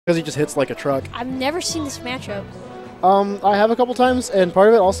because he just hits like a truck. I've never seen this matchup. I have a couple times, and part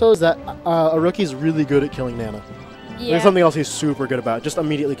of it also is that a rookie's really good at killing Nana. Yeah. There's something else he's super good about, just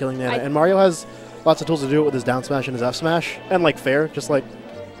immediately killing Nana. And Mario has lots of tools to do it with his down smash and his F smash, and like fair, just like.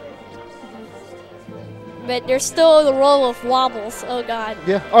 But there's still the role of wobbles. Oh god.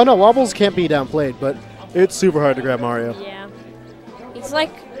 Yeah. Oh no, wobbles can't be downplayed, but it's super hard to grab Mario. Yeah. He's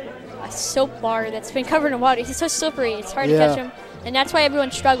like a soap bar that's been covered in water. He's so slippery. It's hard to catch him. And that's why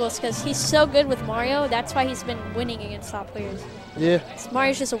everyone struggles, because he's so good with Mario. That's why he's been winning against top players. Yeah.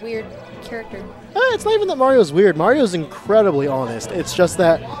 Mario's just a weird character. It's not even that Mario's weird. Mario's incredibly honest. It's just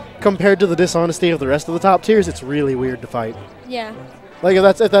that compared to the dishonesty of the rest of the top tiers, it's really weird to fight. Yeah. Like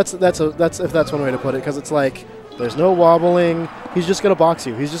if that's one way to put it, because it's like there's no wobbling. He's just gonna box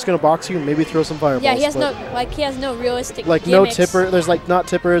you. He's just gonna box you and maybe throw some fireballs. Yeah, he has no realistic like gimmicks. no tipper. There's like not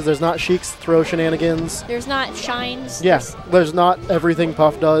tippers. There's not Sheik's throw shenanigans. There's not shines. Yeah, there's not everything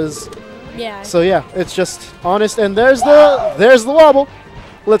Puff does. Yeah. So yeah, it's just honest. And there's the wobble.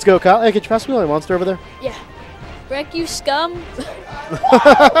 Let's go, Kyle. Hey, could you pass me my monster over there? Yeah. Wreck you scum.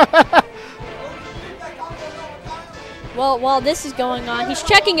 Well, while this is going on, he's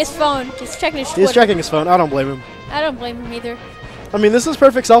checking his phone. He's checking his Twitter. He's checking his phone. I don't blame him. I don't blame him either. I mean, this is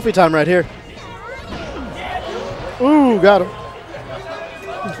perfect selfie time right here. Ooh, got him.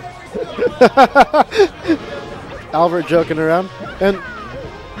 Albert joking around. And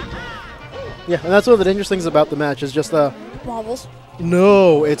yeah, and that's one of the dangerous things about the match is just wobbles.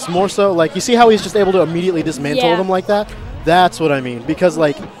 No, it's more so like you see how he's just able to immediately dismantle them like that? That's what I mean. Because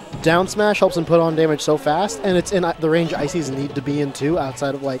like down smash helps him put on damage so fast, and it's in the range Icy's need to be in too,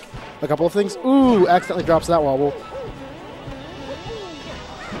 outside of like a couple of things. Ooh, accidentally drops that wobble.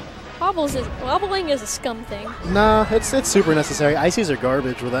 Wobbling is a scum thing. Nah, it's super necessary. Icy's are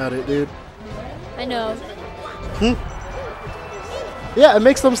garbage without it, dude. I know. Yeah, it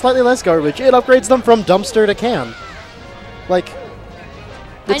makes them slightly less garbage. It upgrades them from dumpster to can. Like,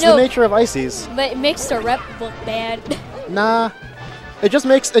 it's the nature of Icy's. But it makes the rep look bad. Nah. It just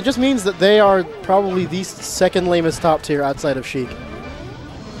means that they are probably the second lamest top tier outside of Sheik.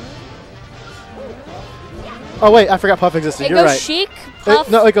 Oh wait, I forgot Puff existed. You're right. Sheik, Puff.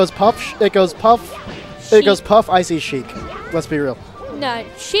 No, it goes Puff. It goes Puff. Sheik. It goes Puff. Icy, Sheik. Let's be real. No,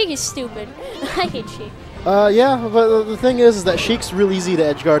 Sheik is stupid. I hate Sheik. Yeah, but the thing is that Sheik's real easy to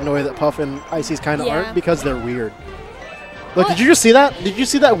edgeguard in a way that Puff and Icy's kind of aren't because they're weird. Look, did you just see that? Did you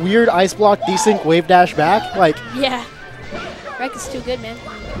see that weird ice block desync wave dash back? Like. Yeah. Wreck is too good, man.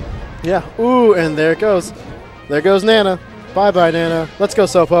 Yeah. Ooh, and there it goes. There goes Nana. Bye-bye, Nana. Let's go,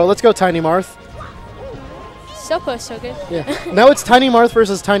 Sopo. Let's go, Tiny Marth. Sopo's so good. Yeah. Now it's Tiny Marth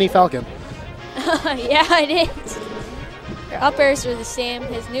versus Tiny Falcon. Yeah, it is. Their up airs are the same.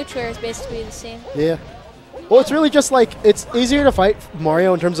 His neutral air is basically the same. Yeah. Well, it's really just like, it's easier to fight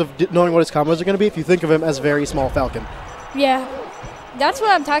Mario in terms of knowing what his combos are going to be if you think of him as very small Falcon. Yeah. That's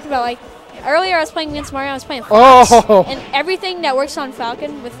what I'm talking about. Like, earlier I was playing against Mario, I was playing Fox. Oh. And everything that works on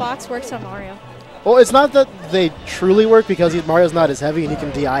Falcon with Fox works on Mario. Well, it's not that they truly work because Mario's not as heavy and he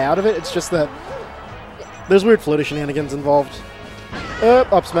can DI out of it. It's just that there's weird floaty shenanigans involved.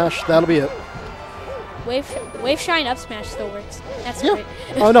 Up smash. That'll be it. Wave Shine up smash still works. That's great.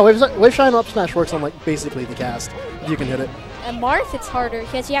 Oh no, Wave Shine up smash works on like basically the cast. You can hit it. And Marth, it's harder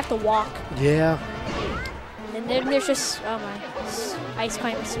because you have to walk. Yeah. And then there's just ice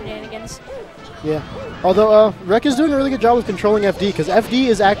climber shenanigans. Yeah. Although Rek is doing a really good job with controlling FD because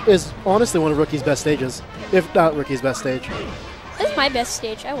FD is honestly one of Rookie's best stages, if not Rookie's best stage. This is my best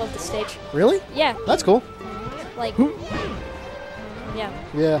stage. I love this stage. Really? Yeah. That's cool. Like. Yeah.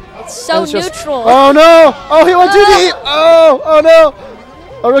 Yeah. It's so neutral. Oh no! Oh, he went 2D! Oh no!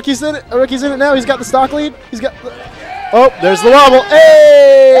 A Rookie's in it. A Rookie's in it now. He's got the stock lead. He's got. Oh, there's the wobble.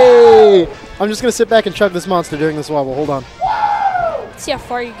 Hey! I'm just gonna sit back and chug this monster during this wobble. Hold on. Let's see how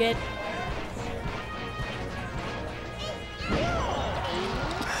far you get.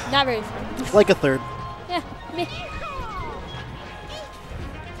 Not very far. Like a third. Yeah. Meh.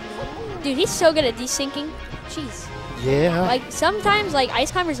 Dude, he's so good at desyncing. Jeez. Yeah. Like, sometimes, like,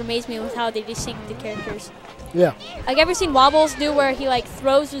 Ice Climbers amaze me with how they desync the characters. Yeah. Like, ever seen Wobbles do where he, like,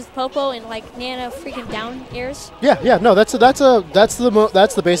 throws his Popo and, like, Nana freaking down airs? Yeah. No, that's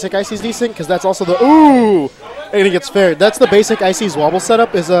the basic Icy's desync because that's also the ooh, and he gets fared. That's the basic Icy's wobble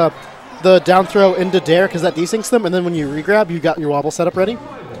setup is the down throw into dare because that desyncs them, and then when you regrab, you got your wobble setup ready,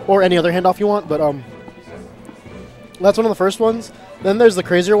 or any other handoff you want. But that's one of the first ones. Then there's the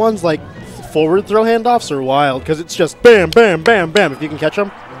crazier ones like. Forward throw handoffs are wild because it's just bam, bam, bam, bam if you can catch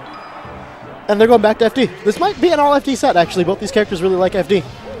them. And they're going back to FD. This might be an all FD set, actually. Both these characters really like FD.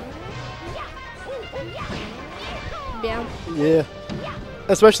 Yeah. Yeah.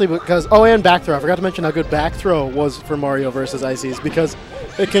 Especially because, oh, and back throw. I forgot to mention how good back throw was for Mario versus Ices, because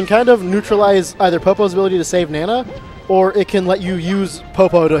it can kind of neutralize either Popo's ability to save Nana, or it can let you use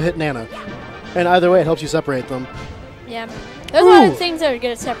Popo to hit Nana. And either way, it helps you separate them. Yeah. There's a lot of things that are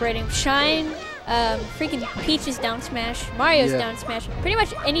good at separating. Shine, freaking Peach's down smash, Mario's down smash. Pretty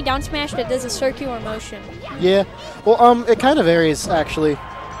much any down smash that does a circular motion. Yeah. Well, it kind of varies, actually.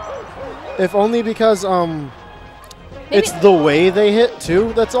 If only because, it's the way they hit,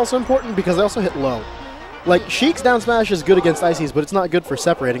 too, that's also important, because they also hit low. Like, Sheik's down smash is good against Ices, but it's not good for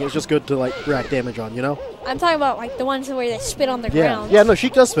separating. It's just good to, like, rack damage on, you know? I'm talking about, like, the ones where they spit on the ground. Yeah, no,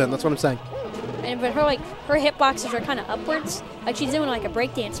 Sheik does spin. That's what I'm saying. But her hitboxes are kind of upwards. Like, she's doing, like, a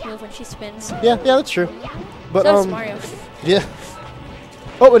breakdance move when she spins. Yeah, that's true. But, so is Mario. Yeah.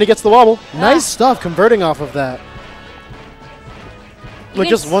 Oh, and he gets the wobble. Nice stuff, converting off of that. With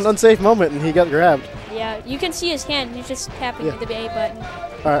just one unsafe moment, and he got grabbed. Yeah, you can see his hand. He's just tapping the A button.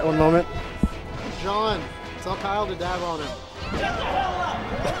 All right, one moment. John, tell Kyle to dab on him.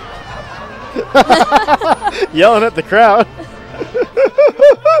 Yelling at the crowd.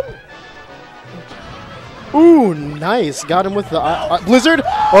 Ooh, nice. Got him with the Blizzard.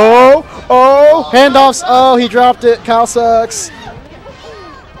 Oh, handoffs. Oh, he dropped it. Kyle sucks. You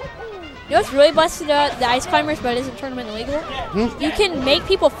know what's really busted out the Ice Climbers, but isn't tournament illegal? You can make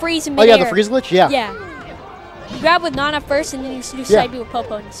people freeze in midair. Oh, yeah, the freeze glitch? Yeah. Yeah. You grab with Nana first, and then you do side B with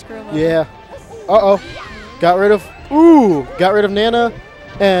Popo and screw him over. Yeah. Got rid of Nana,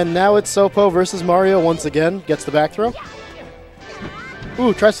 and now it's Sopo versus Mario once again. Gets the back throw.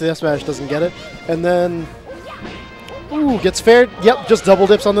 Ooh, tries to the F smash, doesn't get it. And then, gets fared. Yep, just double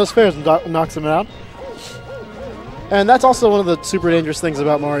dips on those fares and knocks him out. And that's also one of the super dangerous things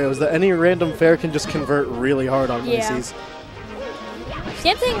about Mario, is that any random fair can just convert really hard on Ices.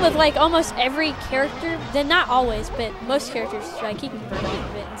 Same thing with like almost every character. Then not always, but most characters like keep converting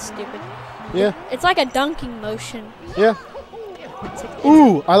a bit. It's stupid. Yeah. It's like a dunking motion. Yeah.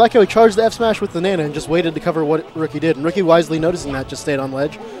 Ooh, I like how he charged the F smash with the Nana and just waited to cover what Rookie did. And Rookie, wisely noticing that, just stayed on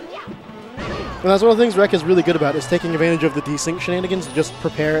ledge. And that's one of the things Rek is really good about, is taking advantage of the desync shenanigans to just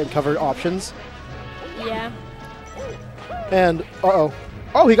prepare and cover options. Yeah. And, oh,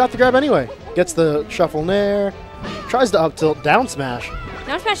 he got the grab anyway. Gets the shuffle nair. Tries to up tilt, down smash.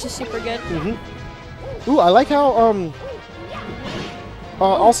 Down smash is super good. Ooh, I like how,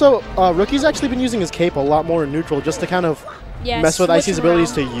 also, Rookie's actually been using his cape a lot more in neutral, just to kind of mess with Icy's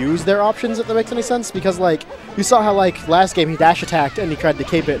abilities to use their options, if that makes any sense. Because, like, you saw how, like, last game he dash attacked and he tried to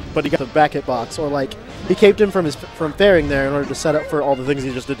cape it, but he got the back hitbox. Or, like, he caped him from fairing there in order to set up for all the things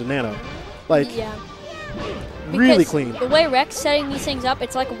he just did to Nano. Like, really clean. The way Rek's setting these things up,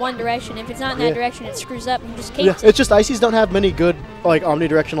 it's like one direction. If it's not in that direction, it screws up and just capes it. It's just Icy's don't have many good, like,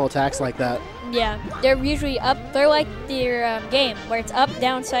 omnidirectional attacks like that. Yeah, they're usually up. They're like their game, where it's up,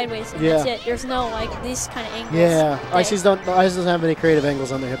 down, sideways, and that's it. There's no like these kind of angles. Yeah, Icy's doesn't have any creative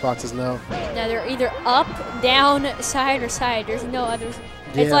angles on their hitboxes. No. No, they're either up, down, side, or side. There's no others.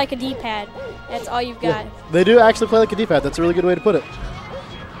 Yeah. It's like a D-pad. That's all you've got. Yeah. They do actually play like a D-pad. That's a really good way to put it.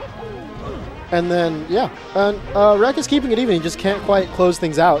 And then and Rek is keeping it even. He just can't quite close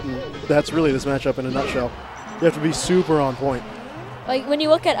things out, and that's really this matchup in a nutshell. You have to be super on point. Like, when you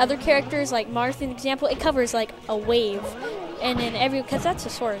look at other characters, like Marth, an example, it covers, like, a wave. And then because that's a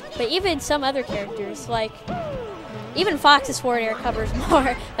sword. But even some other characters, like, even Fox's forward air covers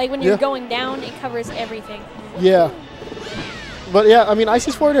more. Like, when you're going down, it covers everything. Yeah. But, yeah, I mean,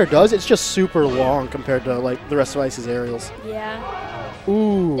 Icy's forward air does. It's just super long compared to, like, the rest of Icy's aerials. Yeah.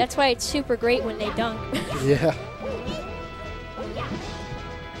 Ooh. That's why it's super great when they dunk. Yeah.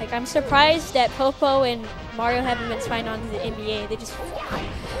 Like, I'm surprised that Popo and Mario haven't been signed on to the NBA. They just...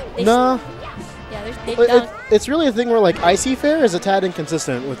 Nah. Yeah, they dunk. It's really a thing where, like, Icy Fair is a tad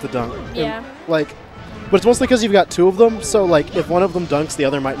inconsistent with the dunk. Yeah. And, like, but it's mostly because you've got two of them, so, like, if one of them dunks, the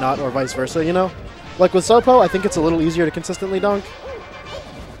other might not, or vice versa, you know? Like, with Sopo, I think it's a little easier to consistently dunk.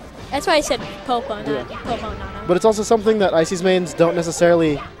 That's why I said Popo, not Nana. But it's also something that Icy's mains don't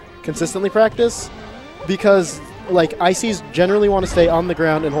necessarily consistently practice, because... like, Icy's generally want to stay on the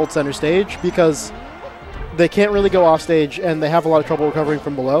ground and hold center stage because they can't really go off stage and they have a lot of trouble recovering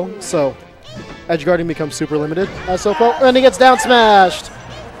from below. So, edge guarding becomes super limited as Sopo. And he gets down smashed.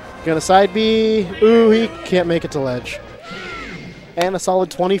 Gonna side B. Ooh, he can't make it to ledge. And a solid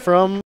 20 from